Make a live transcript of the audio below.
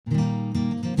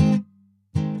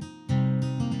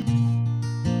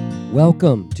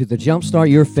Welcome to the Jumpstart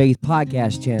Your Faith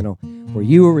podcast channel, where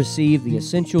you will receive the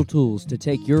essential tools to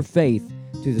take your faith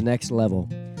to the next level.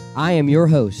 I am your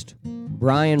host,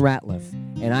 Brian Ratliff,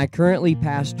 and I currently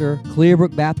pastor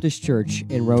Clearbrook Baptist Church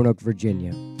in Roanoke,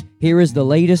 Virginia. Here is the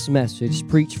latest message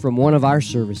preached from one of our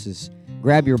services.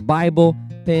 Grab your Bible,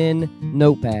 pen,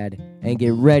 notepad, and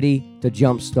get ready to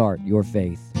jumpstart your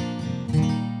faith.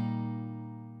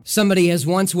 Somebody has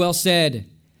once well said,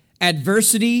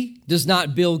 adversity does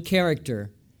not build character,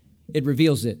 it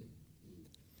reveals it.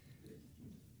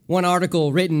 One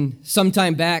article written some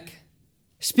time back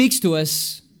speaks to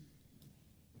us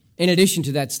in addition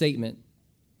to that statement.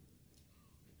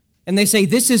 And they say,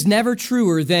 this is never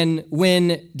truer than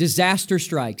when disaster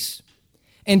strikes.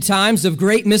 In times of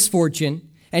great misfortune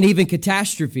and even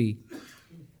catastrophe,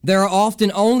 there are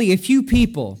often only a few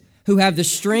people who have the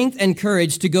strength and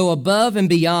courage to go above and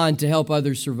beyond to help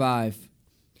others survive.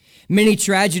 Many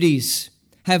tragedies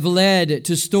have led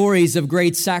to stories of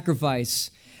great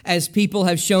sacrifice as people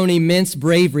have shown immense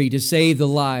bravery to save the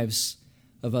lives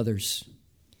of others.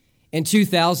 In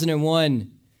 2001,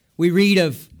 we read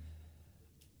of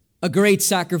a great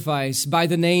sacrifice by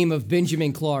the name of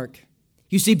Benjamin Clark.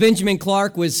 You see, Benjamin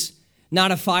Clark was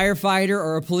not a firefighter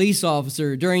or a police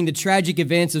officer during the tragic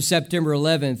events of September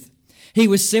 11th. He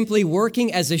was simply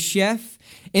working as a chef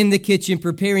in the kitchen,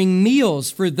 preparing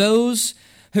meals for those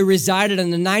who resided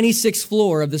on the 96th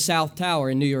floor of the South Tower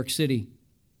in New York City.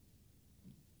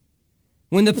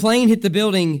 When the plane hit the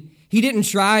building, he didn't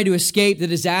try to escape the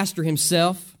disaster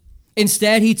himself.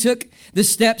 Instead, he took the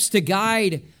steps to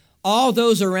guide all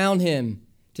those around him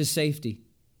to safety.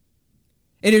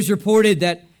 It is reported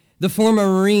that the former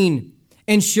Marine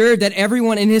ensured that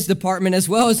everyone in his department, as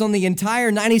well as on the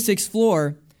entire 96th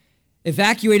floor,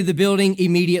 evacuated the building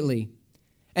immediately.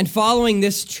 And following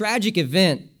this tragic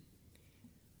event,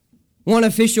 one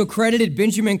official credited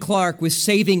Benjamin Clark with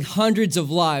saving hundreds of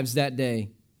lives that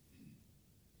day.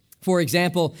 For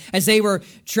example, as they were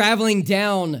traveling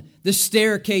down the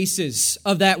staircases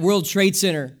of that World Trade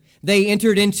Center, they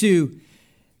entered into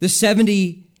the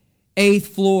 78th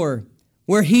floor,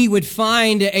 where he would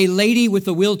find a lady with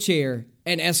a wheelchair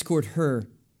and escort her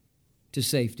to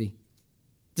safety.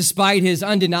 Despite his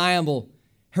undeniable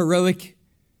heroic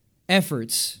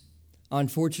efforts,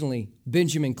 unfortunately,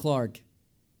 Benjamin Clark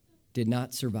did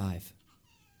not survive.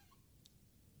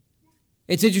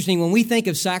 It's interesting, when we think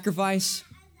of sacrifice,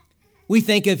 we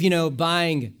think of,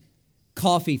 buying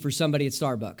coffee for somebody at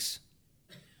Starbucks.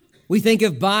 We think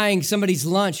of buying somebody's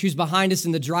lunch who's behind us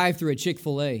in the drive-thru at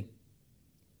Chick-fil-A.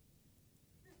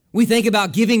 We think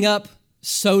about giving up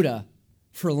soda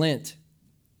for Lent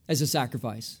as a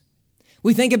sacrifice.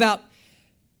 We think about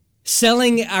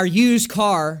selling our used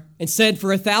car instead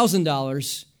for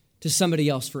 $1,000 to somebody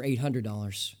else for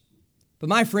 $800. But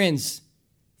my friends,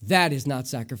 that is not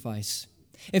sacrifice.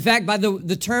 In fact, by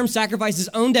the term sacrifice's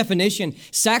own definition,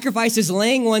 sacrifice is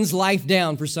laying one's life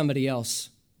down for somebody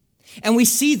else. And we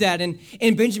see that in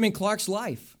Benjamin Clark's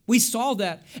life. We saw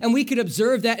that, and we could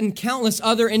observe that in countless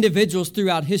other individuals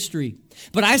throughout history.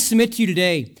 But I submit to you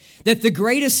today that the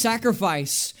greatest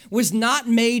sacrifice was not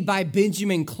made by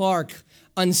Benjamin Clark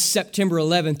on September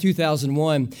 11,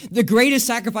 2001. The greatest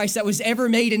sacrifice that was ever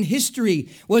made in history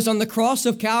was on the cross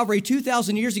of Calvary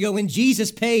 2,000 years ago when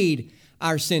Jesus paid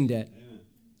our sin debt.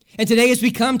 And today, as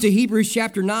we come to Hebrews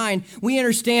chapter 9, we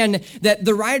understand that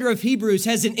the writer of Hebrews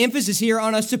has an emphasis here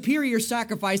on a superior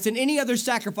sacrifice than any other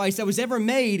sacrifice that was ever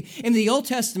made in the Old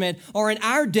Testament or in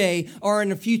our day or in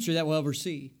the future that we'll ever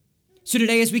see. So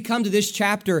today, as we come to this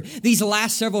chapter, these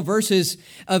last several verses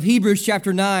of Hebrews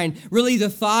chapter 9, really the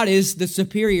thought is the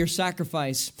superior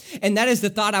sacrifice. And that is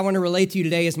the thought I want to relate to you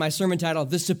today as my sermon title,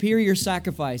 The Superior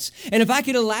Sacrifice. And if I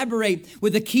could elaborate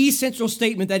with a key central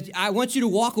statement that I want you to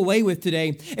walk away with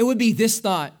today, it would be this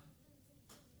thought.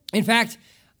 In fact,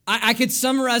 I could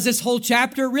summarize this whole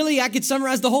chapter. Really, I could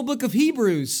summarize the whole book of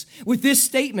Hebrews with this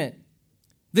statement.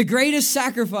 The greatest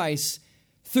sacrifice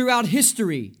throughout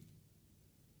history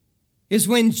is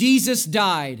when Jesus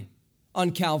died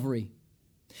on Calvary.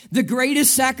 The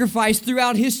greatest sacrifice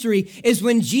throughout history is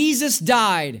when Jesus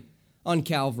died on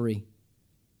Calvary.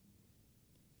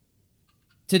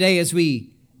 Today, as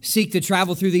we seek to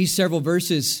travel through these several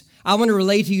verses, I want to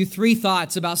relate to you three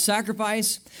thoughts about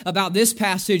sacrifice, about this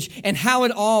passage, and how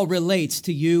it all relates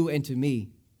to you and to me.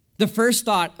 The first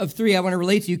thought of three I want to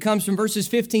relate to you comes from verses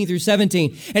 15 through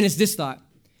 17, and it's this thought.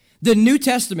 The New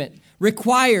Testament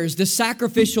requires the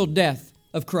sacrificial death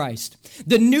of Christ.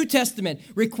 The New Testament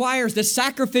requires the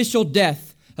sacrificial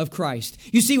death of Christ.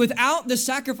 You see, without the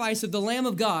sacrifice of the Lamb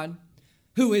of God,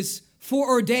 who is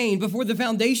foreordained before the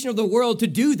foundation of the world to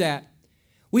do that,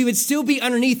 we would still be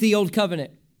underneath the old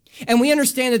covenant. And we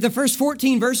understand that the first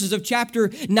 14 verses of chapter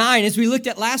 9, as we looked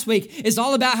at last week, is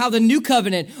all about how the New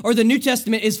Covenant or the New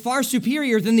Testament is far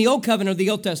superior than the Old Covenant or the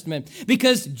Old Testament,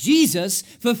 because Jesus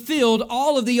fulfilled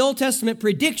all of the Old Testament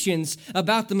predictions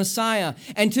about the Messiah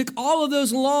and took all of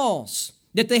those laws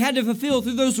that they had to fulfill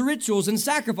through those rituals and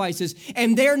sacrifices,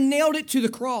 and there nailed it to the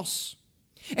cross.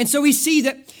 And so we see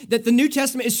that the New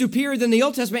Testament is superior than the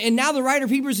Old Testament. And now the writer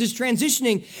of Hebrews is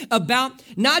transitioning about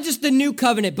not just the New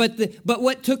Covenant, but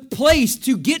what took place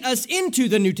to get us into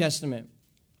the New Testament.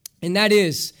 And that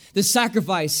is the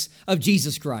sacrifice of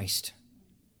Jesus Christ.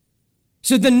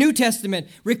 So the New Testament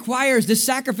requires the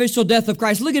sacrificial death of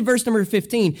Christ. Look at verse number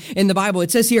 15 in the Bible.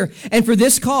 It says here, and for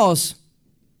this cause,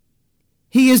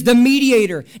 he is the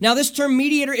mediator. Now this term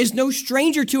mediator is no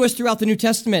stranger to us throughout the New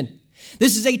Testament.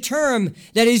 This is a term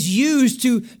that is used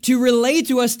to relay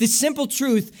to us the simple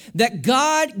truth that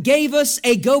God gave us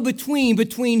a go-between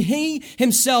between he,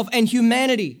 himself, and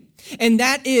humanity. And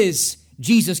that is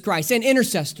Jesus Christ, an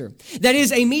intercessor. That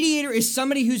is, a mediator is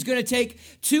somebody who's going to take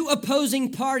two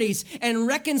opposing parties and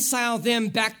reconcile them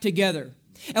back together.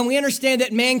 And we understand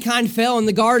that mankind fell in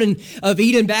the Garden of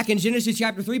Eden back in Genesis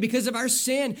chapter 3 because of our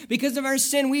sin. Because of our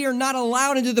sin, we are not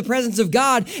allowed into the presence of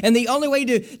God. And the only way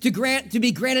to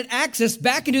be granted access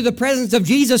back into the presence of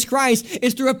Jesus Christ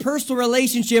is through a personal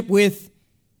relationship with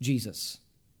Jesus.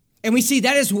 And we see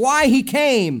that is why he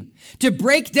came, to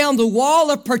break down the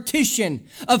wall of partition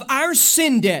of our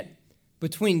sin debt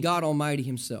between God Almighty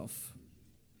himself.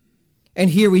 And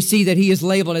here we see that he is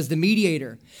labeled as the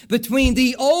mediator between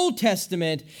the Old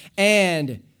Testament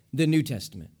and the New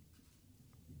Testament.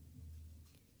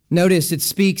 Notice it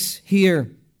speaks here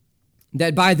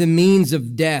that by the means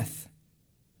of death,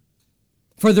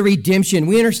 for the redemption.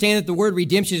 We understand that the word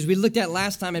redemption, as we looked at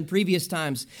last time and previous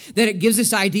times, that it gives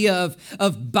this idea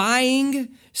of buying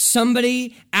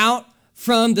somebody out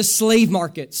from the slave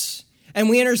markets. And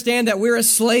we understand that we're a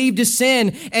slave to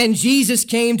sin, and Jesus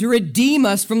came to redeem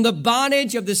us from the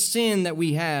bondage of the sin that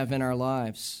we have in our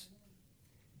lives.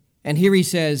 And here he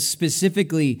says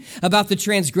specifically about the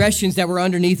transgressions that were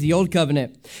underneath the Old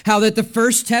Covenant, how that the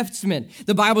First Testament,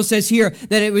 the Bible says here,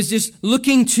 that it was just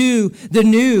looking to the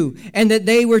new, and that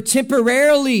they were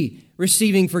temporarily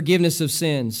receiving forgiveness of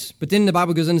sins. But then the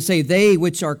Bible goes on to say, they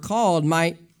which are called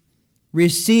might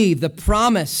receive the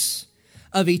promise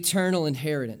of eternal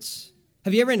inheritance.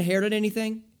 Have you ever inherited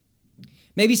anything?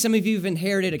 Maybe some of you have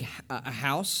inherited a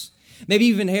house. Maybe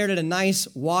you've inherited a nice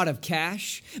wad of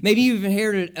cash. Maybe you've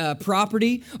inherited a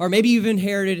property, or maybe you've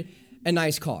inherited a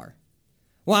nice car.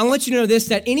 Well, I want you to know this,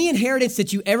 that any inheritance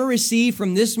that you ever receive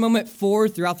from this moment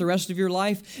forward throughout the rest of your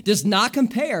life does not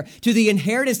compare to the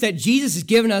inheritance that Jesus has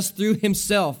given us through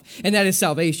himself, and that is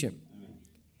salvation.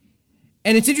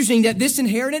 And it's interesting that this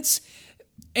inheritance,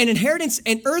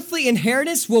 an earthly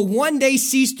inheritance will one day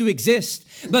cease to exist.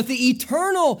 But the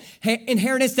eternal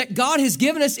inheritance that God has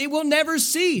given us, it will never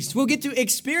cease. We'll get to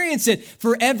experience it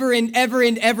forever and ever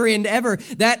and ever and ever.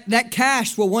 That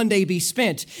cash will one day be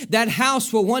spent. That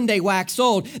house will one day wax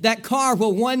old. That car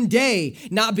will one day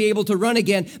not be able to run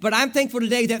again. But I'm thankful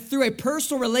today that through a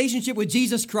personal relationship with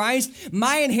Jesus Christ,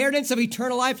 my inheritance of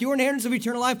eternal life, your inheritance of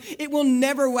eternal life, it will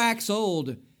never wax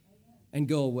old and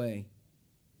go away.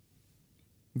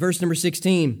 Verse number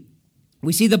 16,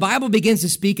 we see the Bible begins to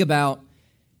speak about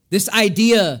this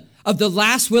idea of the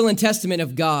last will and testament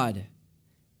of God.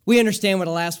 We understand what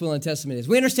a last will and testament is.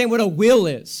 We understand what a will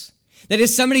is. That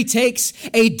is, somebody takes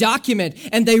a document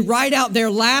and they write out their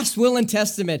last will and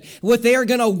testament, what they are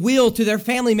going to will to their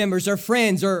family members or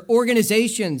friends or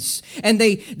organizations. And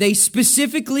they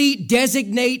specifically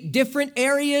designate different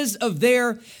areas of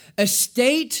their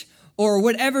estate or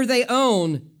whatever they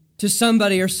own to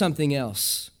somebody or something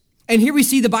else. And here we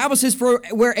see the Bible says for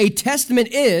where a testament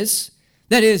is,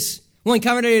 that is, one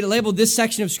commentator labeled this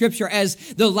section of Scripture as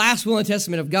the last will and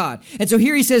testament of God. And so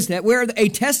here he says that where a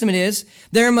testament is,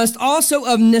 there must also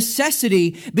of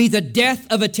necessity be the death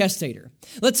of a testator.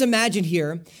 Let's imagine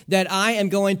here that I am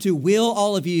going to will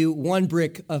all of you one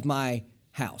brick of my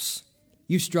house.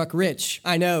 You struck rich.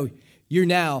 I know. You're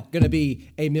now going to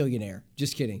be a millionaire.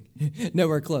 Just kidding.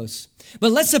 Nowhere close.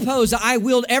 But let's suppose I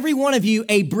willed every one of you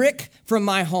a brick from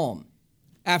my home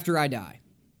after I die.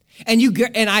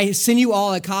 And I send you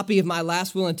all a copy of my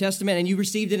last will and testament, and you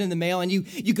received it in the mail, and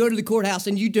you go to the courthouse,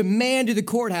 and you demand to the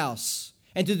courthouse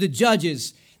and to the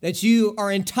judges that you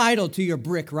are entitled to your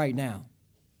brick right now.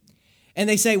 And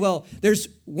they say, well, there's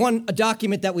a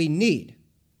document that we need.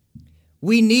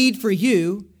 We need for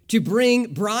you to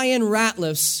bring Brian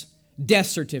Ratliff's death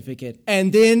certificate,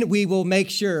 and then we will make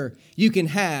sure you can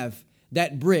have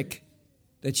that brick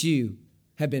that you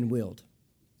have been willed.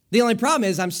 The only problem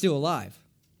is I'm still alive.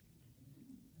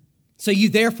 So you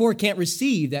therefore can't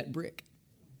receive that brick.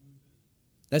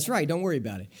 That's right, don't worry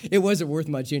about it. It wasn't worth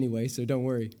much anyway, so don't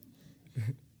worry.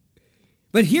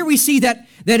 But here we see that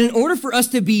in order for us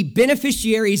to be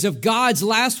beneficiaries of God's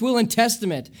last will and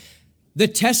testament, the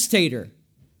testator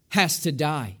has to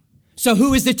die. So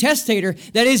who is the testator?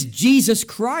 That is Jesus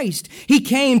Christ. He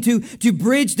came to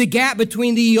bridge the gap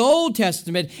between the Old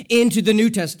Testament into the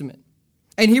New Testament.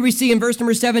 And here we see in verse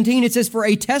number 17, it says, for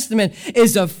a testament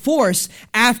is of force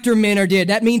after men are dead.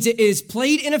 That means it is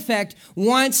played in effect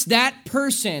once that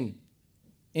person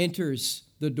enters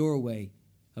the doorway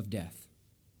of death.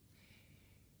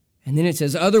 And then it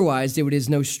says, otherwise there is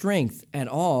no strength at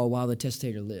all while the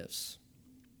testator lives.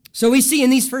 So we see in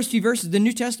these first few verses, the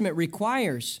New Testament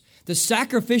requires the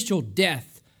sacrificial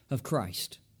death of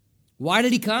Christ. Why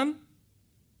did he come?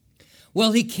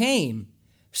 Well, he came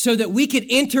so that we could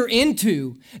enter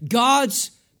into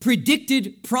God's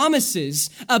predicted promises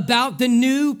about the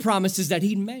new promises that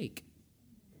he'd make.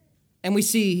 And we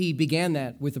see he began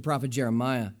that with the prophet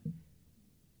Jeremiah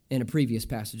in a previous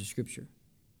passage of Scripture.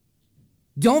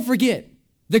 Don't forget,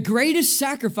 the greatest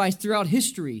sacrifice throughout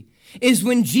history is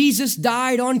when Jesus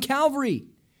died on Calvary.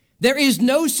 There is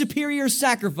no superior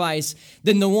sacrifice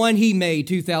than the one he made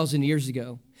 2,000 years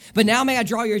ago. But now may I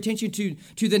draw your attention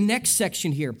to the next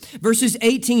section here. Verses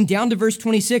 18 down to verse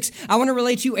 26. I want to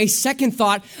relate to you a second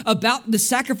thought about the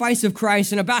sacrifice of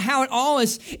Christ and about how it all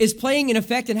is playing in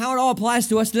effect and how it all applies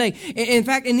to us today. In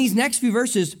fact, in these next few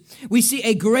verses, we see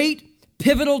a great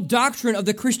pivotal doctrine of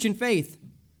the Christian faith.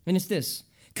 And it's this: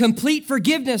 complete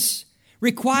forgiveness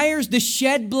requires the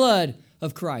shed blood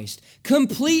of Christ.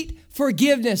 Complete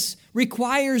forgiveness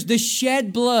requires the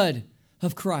shed blood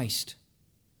of Christ.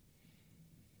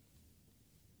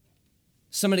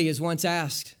 Somebody has once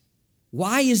asked,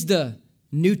 why is the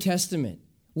New Testament,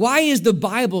 why is the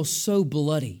Bible so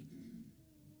bloody?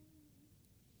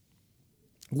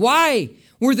 Why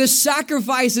were the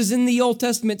sacrifices in the Old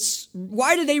Testament,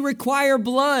 why do they require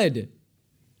blood?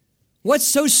 What's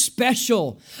so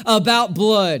special about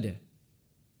blood?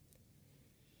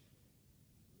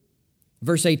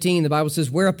 Verse 18, the Bible says,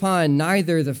 whereupon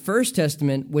neither the first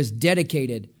testament was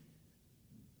dedicated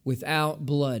without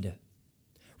blood.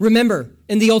 Remember,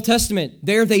 in the Old Testament,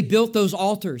 there they built those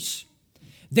altars.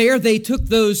 There they took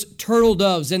those turtle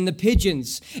doves and the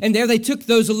pigeons, and there they took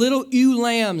those little ewe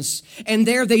lambs, and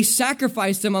there they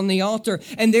sacrificed them on the altar,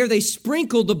 and there they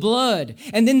sprinkled the blood.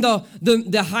 And then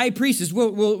the high priest, as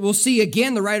we'll see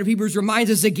again, the writer of Hebrews reminds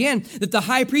us again that the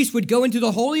high priest would go into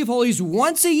the Holy of Holies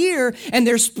once a year, and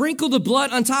there sprinkle the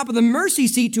blood on top of the mercy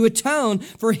seat to atone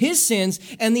for his sins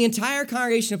and the entire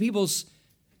congregation of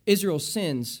Israel's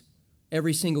sins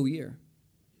every single year.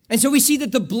 And so we see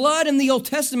that the blood in the Old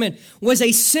Testament was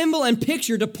a symbol and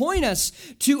picture to point us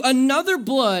to another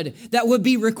blood that would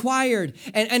be required.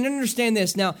 And understand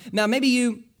this. Now maybe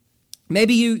you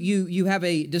have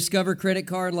a Discover credit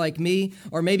card like me,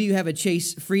 or maybe you have a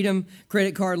Chase Freedom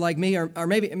credit card like me, or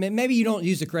maybe you don't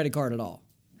use a credit card at all.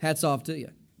 Hats off to you.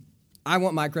 I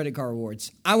want my credit card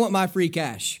rewards. I want my free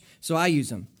cash, so I use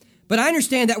them. But I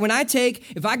understand that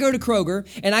if I go to Kroger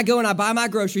and I go and I buy my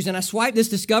groceries and I swipe this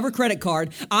Discover credit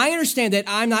card, I understand that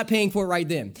I'm not paying for it right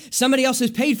then. Somebody else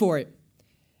has paid for it,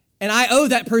 and I owe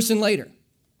that person later.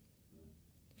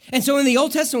 And so in the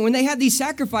Old Testament, when they had these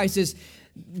sacrifices,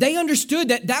 they understood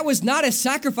that was not a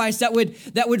sacrifice that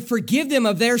would forgive them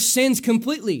of their sins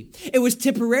completely. It was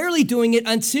temporarily doing it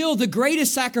until the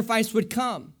greatest sacrifice would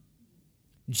come,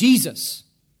 Jesus.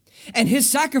 And his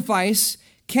sacrifice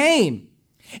came.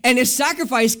 And his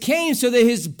sacrifice came so that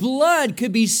his blood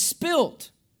could be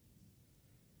spilt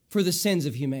for the sins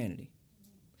of humanity.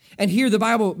 And here the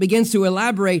Bible begins to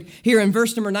elaborate here in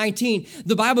verse number 19.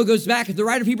 The Bible goes back, the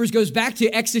writer of Hebrews goes back to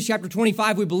Exodus chapter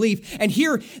 25, we believe. And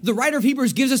here the writer of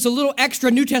Hebrews gives us a little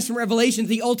extra New Testament revelation that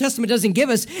the Old Testament doesn't give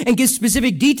us, and gives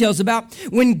specific details about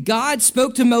when God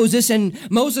spoke to Moses, and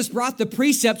Moses brought the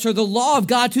precepts or the law of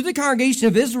God to the congregation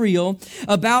of Israel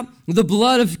about the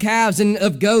blood of calves and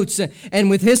of goats and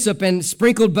with hyssop, and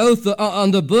sprinkled both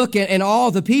on the book and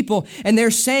all the people. And they're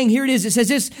saying, here it says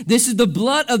this is the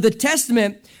blood of the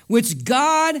testament which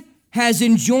God has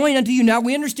enjoined unto you. Now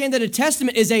we understand that a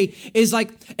testament is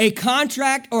like a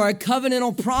contract or a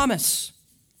covenantal promise.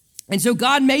 And so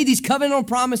God made these covenantal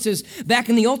promises back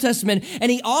in the Old Testament,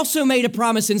 and he also made a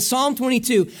promise in Psalm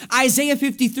 22, Isaiah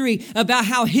 53, about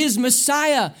how his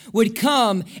Messiah would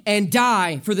come and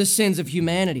die for the sins of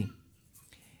humanity.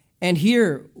 And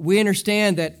here we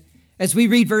understand that as we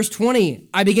read verse 20,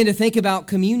 I begin to think about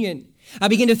communion. I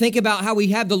begin to think about how we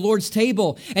have the Lord's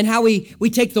table and how we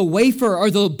take the wafer or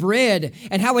the bread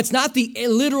and how it's not the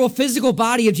literal physical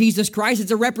body of Jesus Christ. It's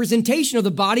a representation of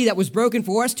the body that was broken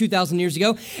for us 2,000 years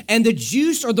ago. And the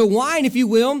juice or the wine, if you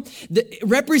will,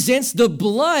 represents the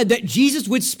blood that Jesus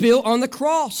would spill on the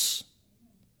cross.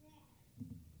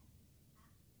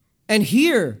 And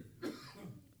here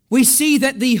we see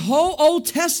that the whole Old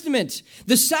Testament,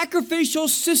 the sacrificial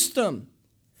system,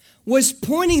 was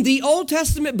pointing the Old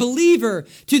Testament believer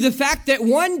to the fact that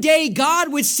one day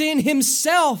God would send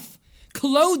himself,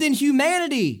 clothed in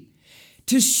humanity,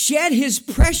 to shed his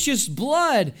precious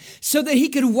blood so that he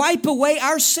could wipe away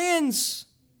our sins.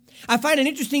 I find it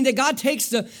interesting that God takes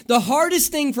the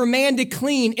hardest thing for man to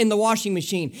clean in the washing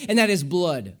machine, and that is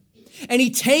blood. And he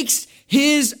takes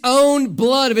his own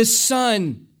blood of his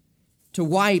son to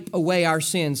wipe away our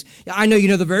sins. I know you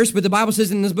know the verse, but the Bible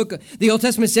says in this book, the Old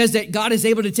Testament says that God is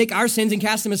able to take our sins and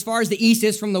cast them as far as the east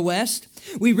is from the west.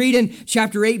 We read in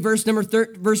chapter 8, verse number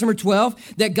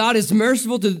 12, that God is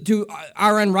merciful to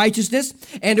our unrighteousness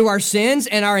and to our sins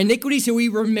and our iniquities, so we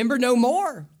remember no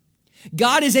more.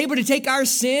 God is able to take our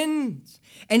sins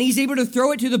and he's able to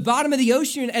throw it to the bottom of the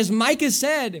ocean, as Micah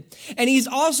said. And he's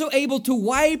also able to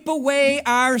wipe away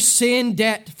our sin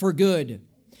debt for good.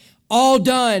 All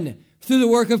done through the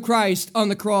work of Christ on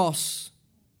the cross.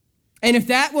 And if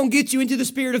that won't get you into the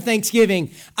spirit of thanksgiving,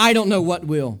 I don't know what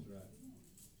will.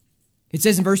 It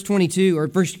says in verse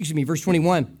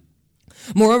 21,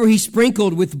 moreover, he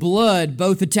sprinkled with blood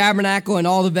both the tabernacle and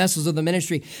all the vessels of the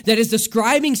ministry. That is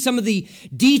describing some of the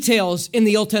details in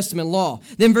the Old Testament law.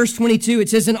 Then verse 22, it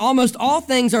says, and almost all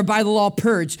things are by the law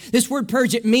purged. This word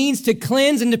purge, it means to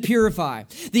cleanse and to purify.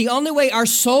 The only way our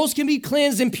souls can be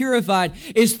cleansed and purified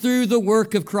is through the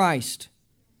work of Christ.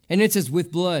 And it says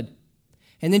with blood.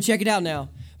 And then check it out now.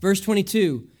 Verse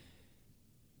 22,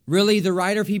 really the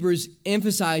writer of Hebrews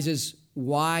emphasizes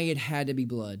why it had to be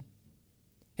blood.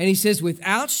 And he says,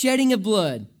 without shedding of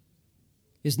blood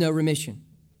is no remission.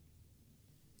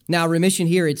 Now, remission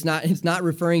here, it's not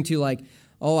referring to like,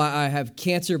 oh, I have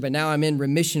cancer, but now I'm in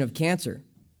remission of cancer.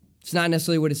 It's not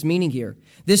necessarily what it's meaning here.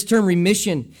 This term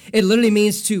remission, it literally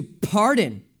means to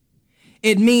pardon.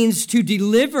 It means to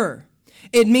deliver.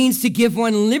 It means to give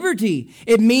one liberty.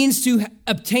 It means to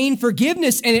obtain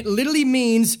forgiveness, and it literally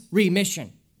means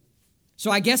remission. So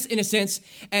I guess, in a sense,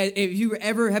 if you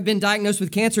ever have been diagnosed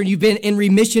with cancer and you've been in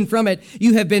remission from it,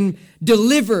 you have been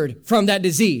delivered from that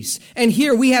disease. And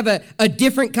here we have a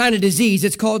different kind of disease.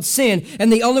 It's called sin.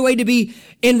 And the only way to be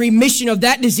in remission of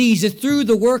that disease is through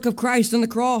the work of Christ on the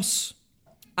cross.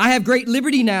 I have great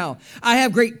liberty now. I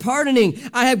have great pardoning.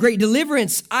 I have great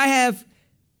deliverance. I have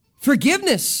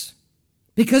forgiveness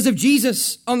because of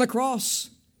Jesus on the cross.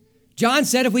 John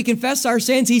said if we confess our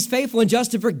sins, he's faithful and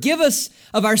just to forgive us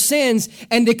of our sins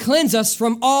and to cleanse us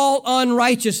from all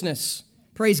unrighteousness.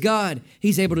 Praise God,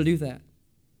 he's able to do that.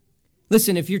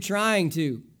 Listen, if you're trying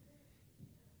to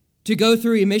go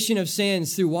through remission of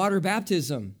sins through water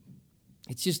baptism,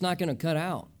 it's just not going to cut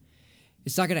out.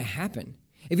 It's not going to happen.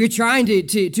 If you're trying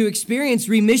to experience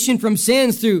remission from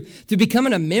sins through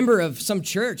becoming a member of some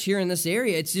church here in this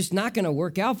area, it's just not going to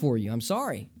work out for you. I'm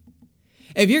sorry.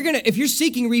 If you're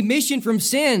seeking remission from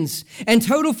sins and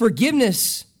total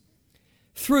forgiveness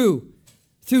through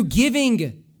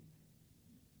giving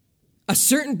a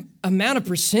certain amount of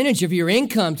percentage of your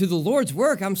income to the Lord's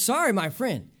work, I'm sorry, my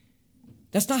friend.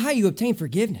 That's not how you obtain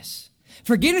forgiveness.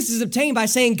 Forgiveness is obtained by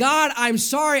saying, God, I'm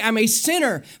sorry, I'm a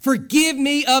sinner. Forgive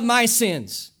me of my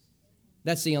sins.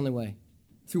 That's the only way,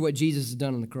 through what Jesus has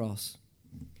done on the cross.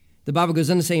 The Bible goes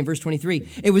on to say in verse 23,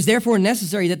 it was therefore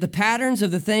necessary that the patterns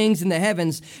of the things in the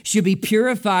heavens should be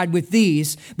purified with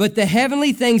these, but the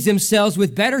heavenly things themselves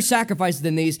with better sacrifices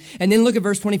than these. And then look at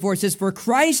verse 24. It says, for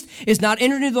Christ is not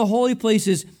entered into the holy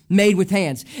places made with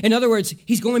hands. In other words,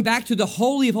 he's going back to the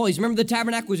Holy of Holies. Remember the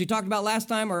tabernacle, as we talked about last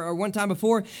time or one time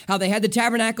before, how they had the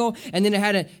tabernacle and then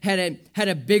it had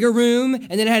a bigger room and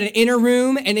then it had an inner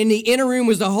room, and in the inner room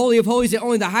was the Holy of Holies that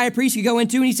only the high priest could go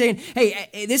into. And he's saying,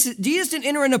 hey, Jesus didn't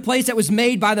enter into a place that was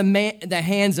made by the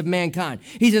hands of mankind.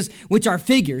 He says, which are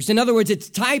figures. In other words, it's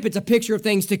a picture of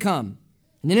things to come.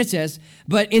 And then it says,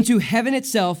 but into heaven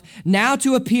itself, now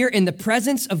to appear in the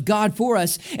presence of God for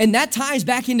us. And that ties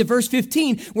back into verse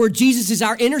 15, where Jesus is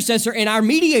our intercessor and our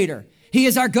mediator. He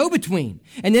is our go-between.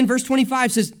 And then verse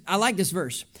 25 says, I like this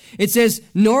verse. It says,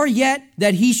 nor yet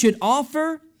that he should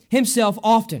offer himself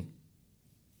often.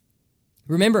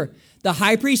 Remember, the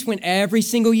high priest went every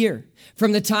single year,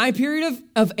 from the time period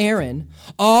of Aaron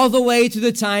all the way to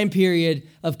the time period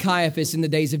of Caiaphas in the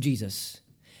days of Jesus.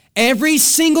 Every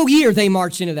single year they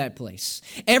marched into that place.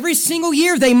 Every single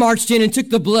year they marched in and took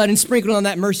the blood and sprinkled on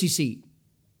that mercy seat.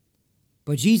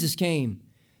 But Jesus came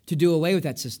to do away with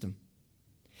that system.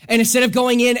 And instead of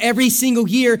going in every single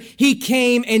year, he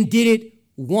came and did it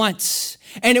once.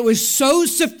 And it was so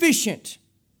sufficient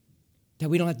that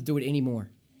we don't have to do it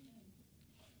anymore.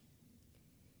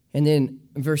 And then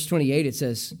in verse 28 it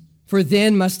says, "For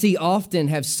then must he often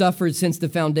have suffered since the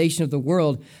foundation of the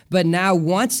world, but now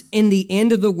once in the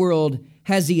end of the world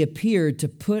has he appeared to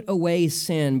put away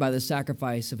sin by the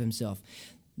sacrifice of himself."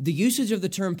 The usage of the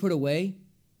term "put away,"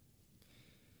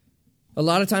 a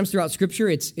lot of times throughout Scripture,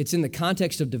 it's in the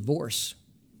context of divorce.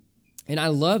 And I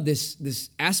love this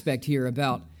aspect here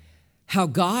about how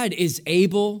God is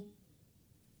able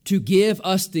to give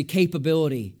us the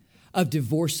capability of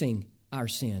divorcing our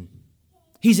sin.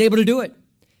 He's able to do it.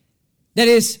 That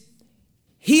is,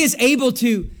 he is able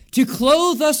to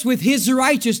clothe us with his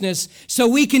righteousness so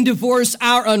we can divorce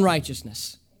our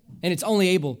unrighteousness. And it's only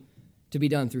able to be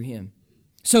done through him.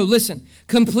 So listen,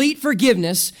 complete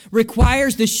forgiveness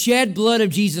requires the shed blood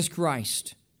of Jesus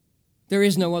Christ. There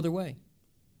is no other way.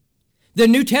 The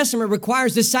New Testament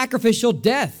requires the sacrificial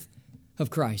death of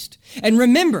Christ. And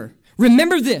remember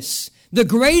this, the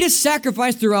greatest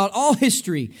sacrifice throughout all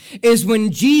history is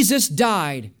when Jesus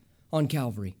died on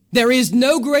Calvary. There is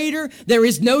no greater, there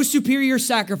is no superior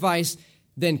sacrifice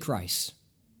than Christ.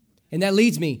 And that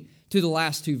leads me to the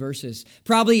last two verses.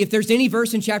 Probably if there's any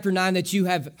verse in chapter 9 that you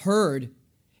have heard,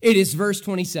 it is verse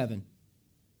 27.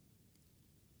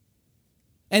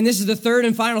 And this is the third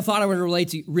and final thought I want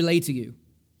to relate to you.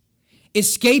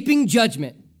 Escaping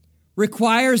judgment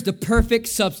requires the perfect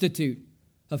substitute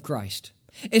of Christ.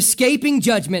 Escaping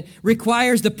judgment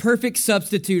requires the perfect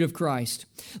substitute of Christ.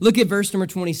 Look at verse number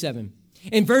 27.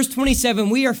 In verse 27,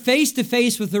 we are face to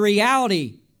face with the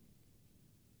reality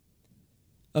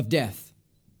of death.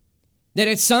 That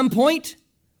at some point,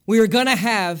 we are going to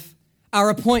have our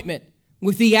appointment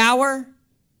with the hour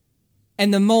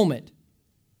and the moment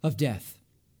of death.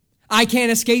 I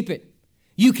can't escape it.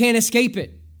 You can't escape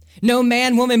it. No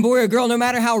man, woman, boy, or girl, no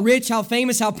matter how rich, how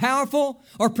famous, how powerful,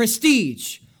 or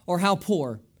prestige, or how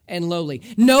poor and lowly,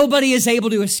 nobody is able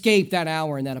to escape that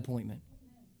hour and that appointment.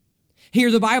 Here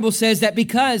the Bible says that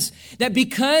because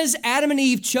Adam and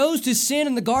Eve chose to sin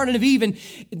in the Garden of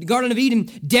Eden,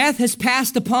 death has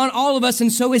passed upon all of us,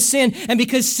 and so has sin. And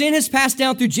because sin has passed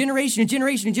down through generation and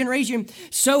generation and generation,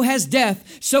 so has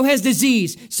death, so has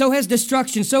disease, so has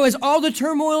destruction, so has all the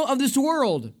turmoil of this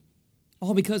world.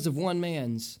 All because of one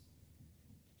man's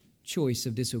choice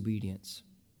of disobedience.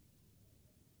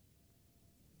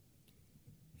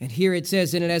 And here it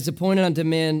says, "And it has appointed unto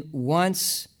men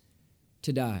once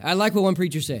to die." I like what one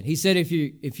preacher said. He said,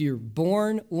 if you're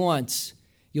born once,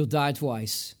 you'll die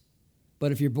twice.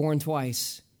 But if you're born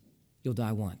twice, you'll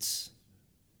die once.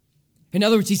 In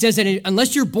other words, he says that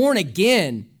unless you're born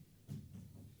again,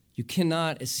 you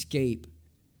cannot escape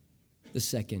the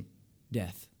second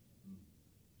death.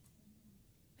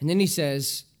 And then he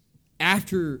says,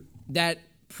 after that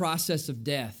process of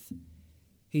death,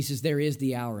 he says, there is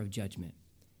the hour of judgment.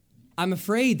 I'm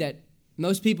afraid that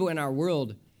most people in our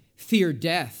world fear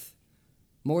death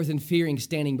more than fearing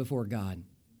standing before God.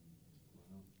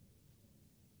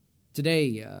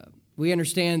 Today, we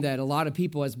understand that a lot of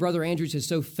people, as Brother Andrews has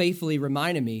so faithfully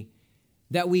reminded me,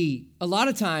 that we a lot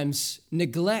of times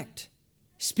neglect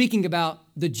speaking about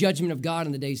the judgment of God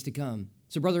in the days to come.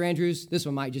 So, Brother Andrews, this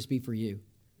one might just be for you.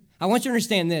 I want you to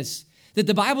understand this, that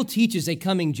the Bible teaches a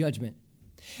coming judgment.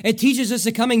 It teaches us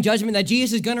a coming judgment that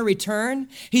Jesus is going to return.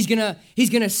 He's going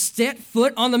to set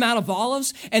foot on the Mount of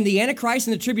Olives, and the Antichrist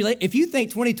and the tribulation. If you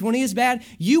think 2020 is bad,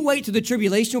 you wait to the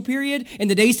tribulational period in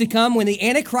the days to come when the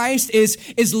Antichrist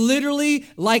is literally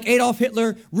like Adolf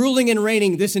Hitler ruling and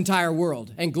reigning this entire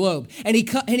world and globe. And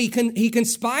he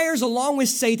conspires along with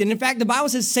Satan. In fact, the Bible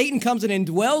says Satan comes and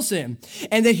indwells him,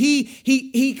 and that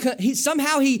he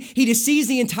somehow deceives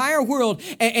the entire world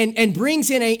and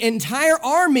brings in an entire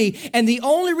army, and the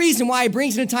only reason why he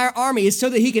brings an entire army is so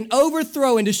that he can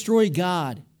overthrow and destroy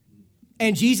God.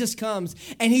 And Jesus comes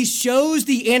and he shows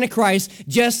the Antichrist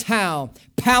just how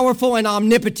powerful and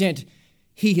omnipotent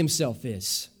he himself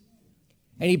is.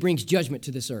 And he brings judgment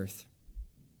to this earth.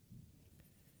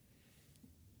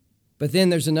 But then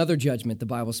there's another judgment the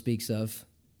Bible speaks of.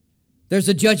 There's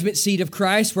a judgment seat of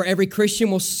Christ where every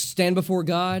Christian will stand before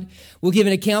God. We'll give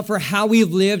an account for how we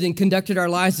have lived and conducted our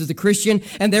lives as a Christian,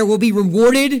 and there will be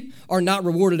rewarded or not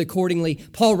rewarded accordingly.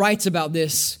 Paul writes about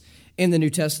this in the New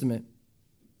Testament.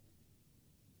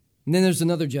 And then there's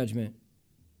another judgment.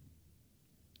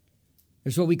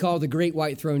 There's what we call the Great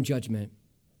White Throne Judgment.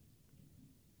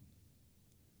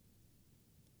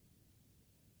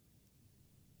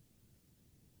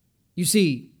 You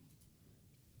see,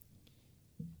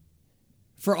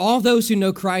 For all those who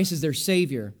know Christ as their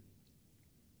Savior,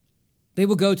 they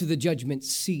will go to the judgment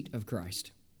seat of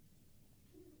Christ.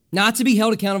 Not to be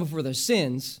held accountable for their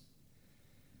sins,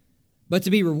 but to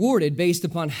be rewarded based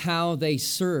upon how they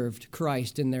served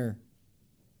Christ in their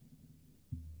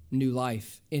new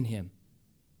life in Him.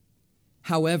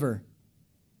 However,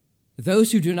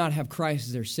 those who do not have Christ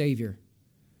as their Savior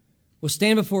will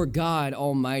stand before God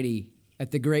Almighty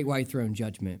at the great white throne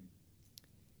judgment.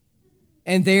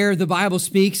 And there the Bible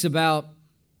speaks about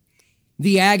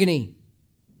the agony,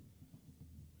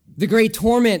 the great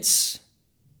torments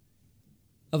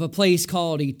of a place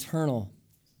called eternal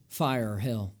fire or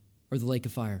hell or the lake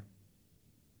of fire.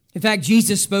 In fact,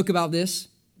 Jesus spoke about this.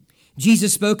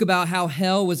 Jesus spoke about how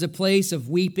hell was a place of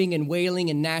weeping and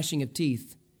wailing and gnashing of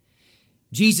teeth.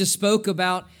 Jesus spoke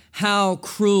about how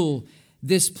cruel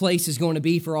this place is going to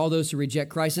be for all those who reject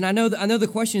Christ. And I know the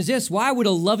question is this: why would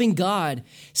a loving God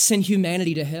send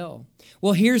humanity to hell?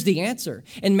 Well, here's the answer.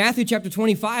 In Matthew chapter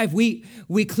 25,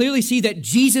 we clearly see that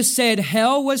Jesus said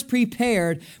hell was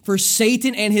prepared for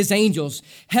Satan and his angels.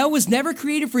 Hell was never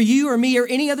created for you or me or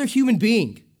any other human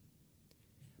being.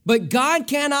 But God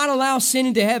cannot allow sin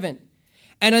into heaven.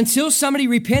 And until somebody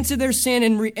repents of their sin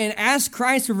and asks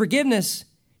Christ for forgiveness,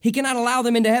 He cannot allow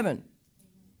them into heaven.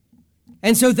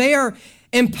 And so they are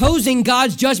imposing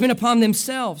God's judgment upon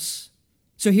themselves.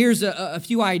 So here's a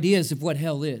few ideas of what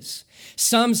hell is.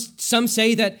 Some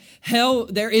say that hell,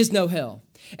 there is no hell.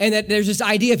 And that there's this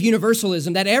idea of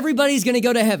universalism, that everybody's going to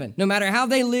go to heaven. No matter how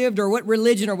they lived or what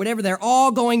religion or whatever, they're all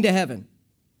going to heaven.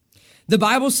 The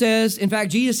Bible says, in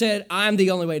fact, Jesus said, I'm the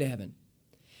only way to heaven.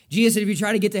 Jesus said, if you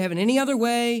try to get to heaven any other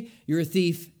way, you're a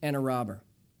thief and a robber.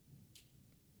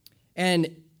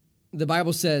 And the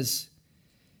Bible says,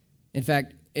 in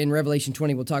fact, in Revelation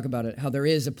 20, we'll talk about it, how there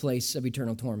is a place of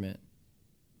eternal torment.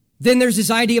 Then there's this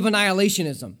idea of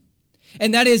annihilationism.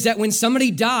 And that is that when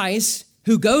somebody dies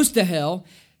who goes to hell,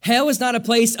 hell is not a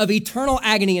place of eternal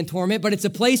agony and torment, but it's a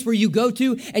place where you go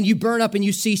to and you burn up and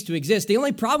you cease to exist. The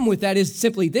only problem with that is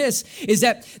simply this, is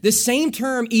that the same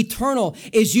term eternal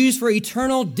is used for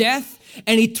eternal death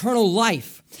and eternal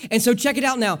life. And so check it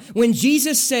out now. When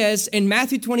Jesus says in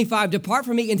Matthew 25, depart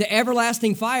from me into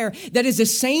everlasting fire, that is the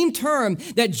same term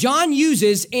that John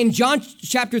uses in John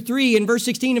chapter 3 and verse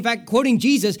 16, in fact, quoting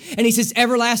Jesus, and he says,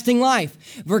 everlasting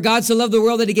life. For God so loved the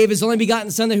world that he gave his only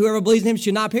begotten Son, that whoever believes in him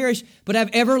should not perish, but have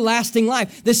everlasting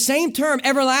life. The same term,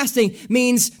 everlasting,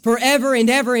 means forever and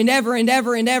ever and ever and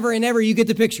ever and ever and ever. You get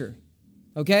the picture.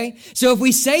 Okay? So if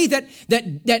we say that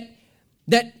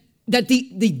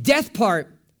the death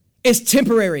part is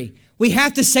temporary, we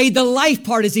have to say the life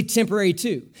part is temporary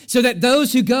too. So that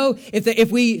those who go,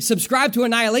 if we subscribe to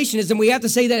annihilationism, we have to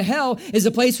say that hell is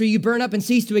a place where you burn up and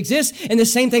cease to exist. And the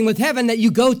same thing with heaven, that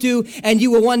you go to and you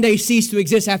will one day cease to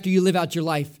exist after you live out your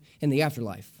life in the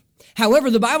afterlife. However,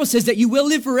 the Bible says that you will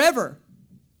live forever,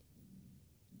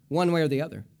 one way or the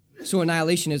other. So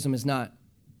annihilationism is not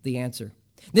the answer.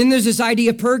 Then there's this idea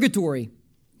of purgatory,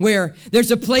 where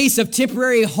there's a place of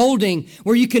temporary holding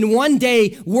where you can one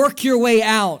day work your way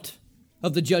out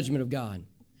of the judgment of God.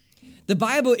 The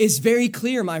Bible is very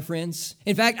clear, my friends.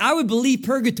 In fact, I would believe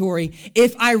purgatory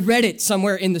if I read it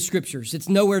somewhere in the scriptures. It's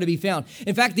nowhere to be found.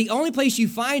 In fact, the only place you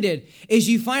find it is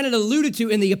you find it alluded to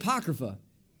in the Apocrypha.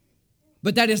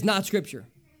 But that is not scripture.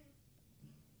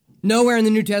 Nowhere in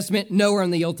the New Testament, nowhere in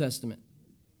the Old Testament.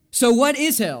 So what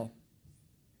is hell?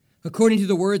 According to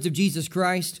the words of Jesus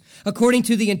Christ, according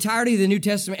to the entirety of the New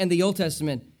Testament and the Old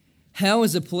Testament, hell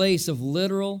is a place of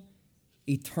literal,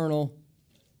 eternal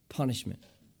punishment.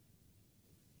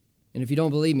 And if you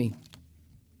don't believe me,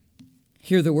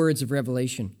 hear the words of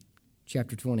Revelation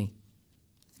chapter 20.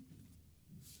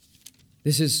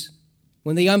 This is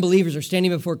when the unbelievers are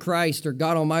standing before Christ or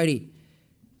God Almighty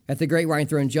at the great white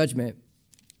throne judgment.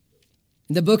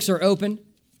 And the books are open,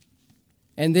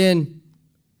 and then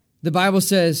the Bible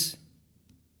says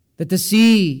that the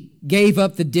sea gave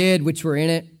up the dead which were in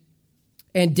it,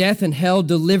 and death and hell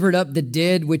delivered up the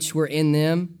dead which were in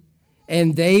them,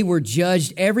 and they were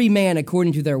judged every man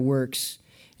according to their works.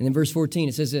 And in verse 14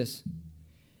 it says this,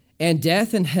 and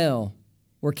death and hell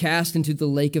were cast into the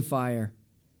lake of fire.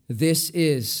 This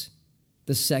is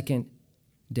the second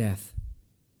death.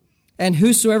 And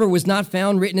whosoever was not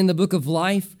found written in the book of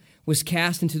life was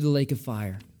cast into the lake of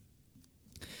fire.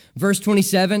 Verse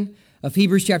 27 of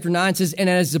Hebrews chapter 9 says, and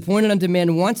as appointed unto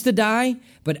men once to die,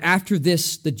 but after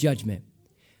this the judgment.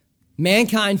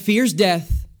 Mankind fears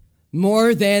death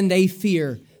more than they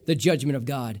fear the judgment of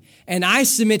God. And I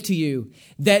submit to you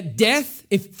that death,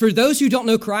 if for those who don't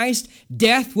know Christ,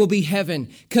 death will be heaven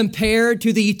compared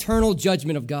to the eternal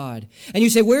judgment of God. And you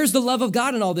say, where's the love of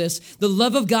God in all this? The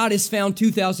love of God is found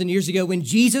 2,000 years ago when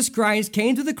Jesus Christ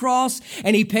came to the cross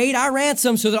and he paid our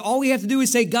ransom so that all we have to do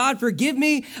is say, God, forgive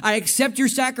me. I accept your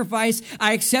sacrifice.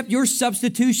 I accept your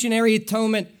substitutionary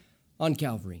atonement on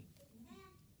Calvary.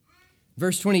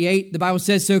 Verse 28, the Bible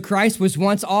says, so Christ was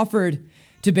once offered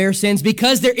to bear sins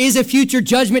because there is a future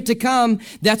judgment to come.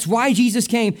 That's why Jesus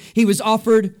came. He was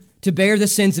offered to bear the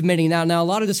sins of many. Now, a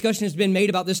lot of discussion has been made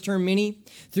about this term many.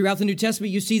 Throughout the New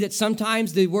Testament, you see that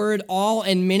sometimes the word all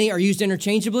and many are used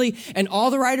interchangeably. And all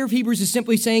the writer of Hebrews is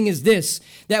simply saying is this,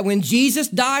 that when Jesus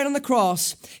died on the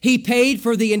cross, he paid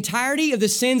for the entirety of the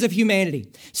sins of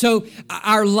humanity. So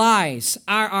our lies,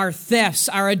 our thefts,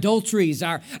 our adulteries,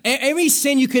 every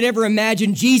sin you could ever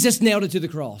imagine, Jesus nailed it to the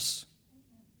cross.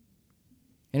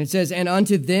 And it says, and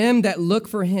unto them that look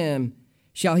for him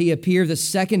shall he appear the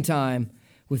second time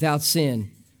without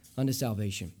sin unto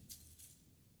salvation.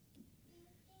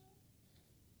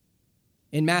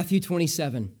 In Matthew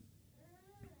 27,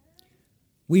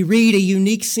 we read a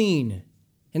unique scene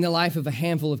in the life of a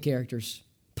handful of characters.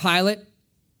 Pilate,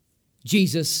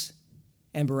 Jesus,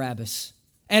 and Barabbas,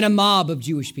 and a mob of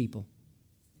Jewish people.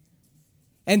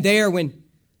 And there, when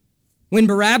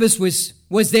Barabbas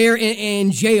was there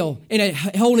in jail, in a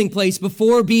holding place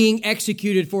before being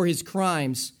executed for his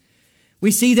crimes, we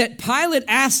see that Pilate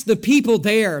asked the people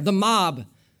there, the mob,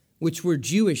 which were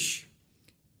Jewish,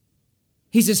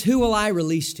 he says, who will I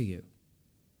release to you?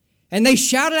 And they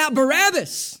shouted out,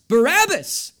 Barabbas,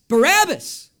 Barabbas,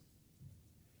 Barabbas.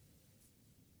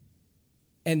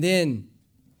 And then,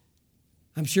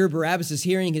 I'm sure Barabbas is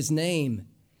hearing his name.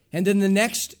 And then the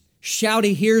next shout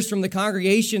he hears from the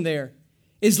congregation there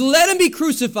is, let him be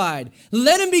crucified,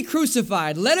 let him be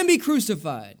crucified, let him be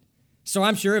crucified. So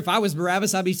I'm sure if I was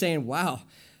Barabbas, I'd be saying, wow,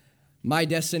 my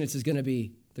death sentence is going to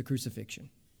be the crucifixion.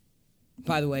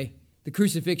 By the way, the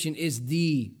crucifixion is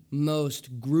the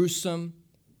most gruesome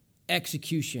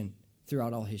execution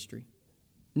throughout all history.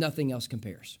 Nothing else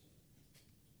compares.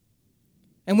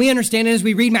 And we understand as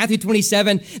we read Matthew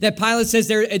 27 that Pilate says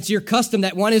there it's your custom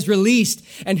that one is released.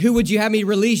 And who would you have me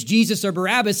release, Jesus or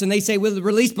Barabbas? And they say, well,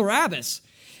 release Barabbas.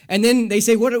 And then they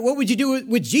say, what would you do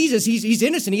with Jesus? He's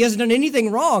innocent. He hasn't done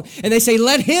anything wrong. And they say,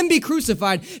 let him be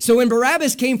crucified. So when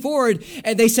Barabbas came forward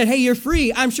and they said, hey, you're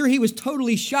free, I'm sure he was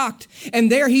totally shocked. And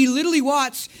there he literally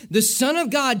watched the Son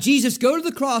of God, Jesus, go to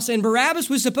the cross, and Barabbas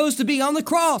was supposed to be on the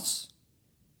cross.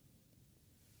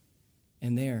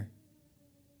 And there,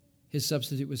 his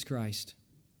substitute was Christ.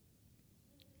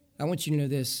 I want you to know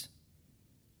this,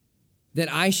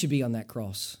 that I should be on that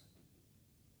cross.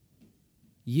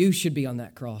 You should be on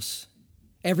that cross.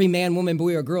 Every man, woman,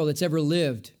 boy, or girl that's ever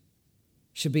lived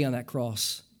should be on that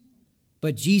cross.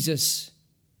 But Jesus,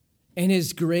 in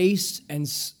his grace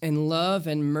and love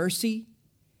and mercy,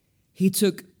 he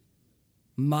took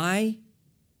my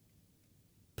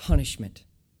punishment.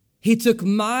 He took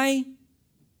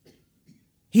the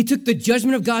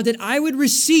judgment of God that I would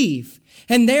receive.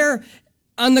 And there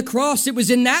on the cross, it was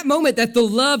in that moment that the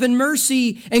love and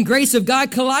mercy and grace of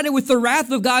God collided with the wrath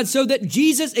of God so that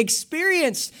Jesus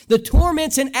experienced the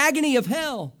torments and agony of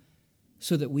hell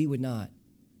so that we would not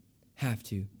have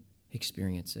to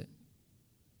experience it.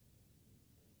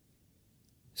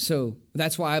 So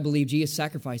that's why I believe Jesus'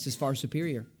 sacrifice is far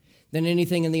superior than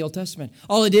anything in the Old Testament.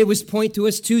 All it did was point to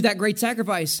us to that great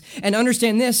sacrifice. And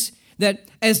understand this, that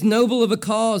as noble of a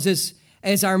cause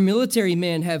as our military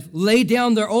men have laid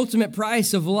down their ultimate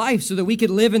price of life so that we could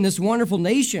live in this wonderful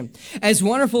nation, as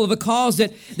wonderful of a cause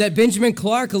that Benjamin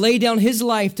Clark laid down his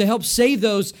life to help save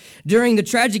those during the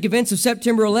tragic events of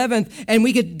September 11th, and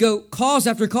we could go cause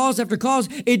after cause after cause,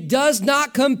 it does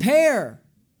not compare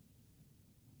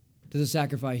to the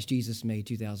sacrifice Jesus made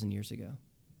 2,000 years ago.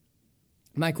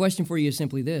 My question for you is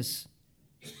simply this: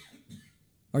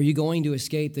 are you going to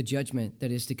escape the judgment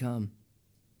that is to come?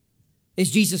 Is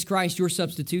Jesus Christ your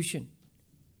substitution?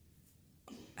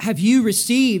 Have you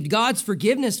received God's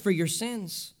forgiveness for your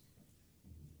sins?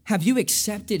 Have you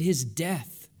accepted his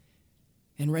death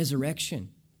and resurrection?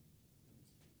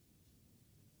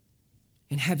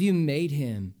 And have you made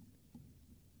him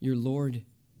your Lord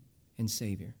and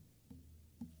Savior?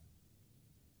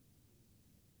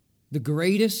 The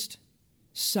greatest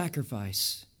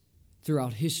sacrifice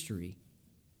throughout history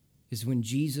is when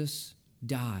Jesus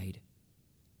died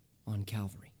on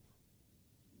Calvary.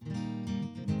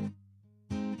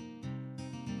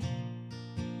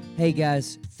 Hey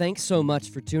guys, thanks so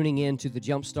much for tuning in to the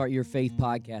Jumpstart Your Faith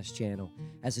podcast channel.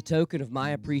 As a token of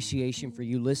my appreciation for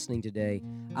you listening today,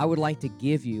 I would like to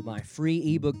give you my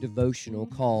free ebook devotional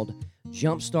called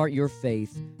Jumpstart Your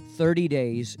Faith, 30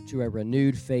 Days to a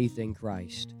Renewed Faith in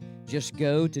Christ. Just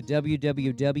go to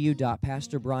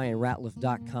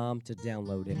www.pastorbrianratliff.com to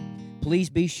download it. Please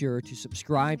be sure to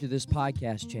subscribe to this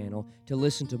podcast channel to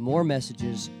listen to more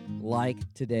messages like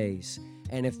today's.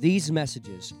 And if these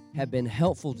messages have been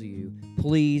helpful to you,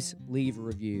 please leave a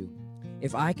review.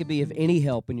 If I could be of any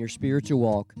help in your spiritual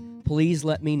walk, please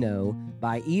let me know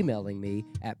by emailing me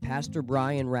at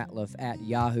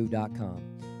pastorbrianratliff@yahoo.com.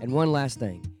 And one last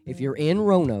thing, if you're in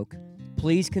Roanoke,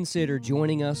 please consider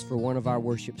joining us for one of our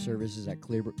worship services at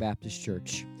Clearbrook Baptist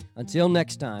Church. Until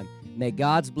next time, may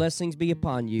God's blessings be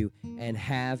upon you and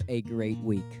have a great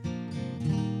week.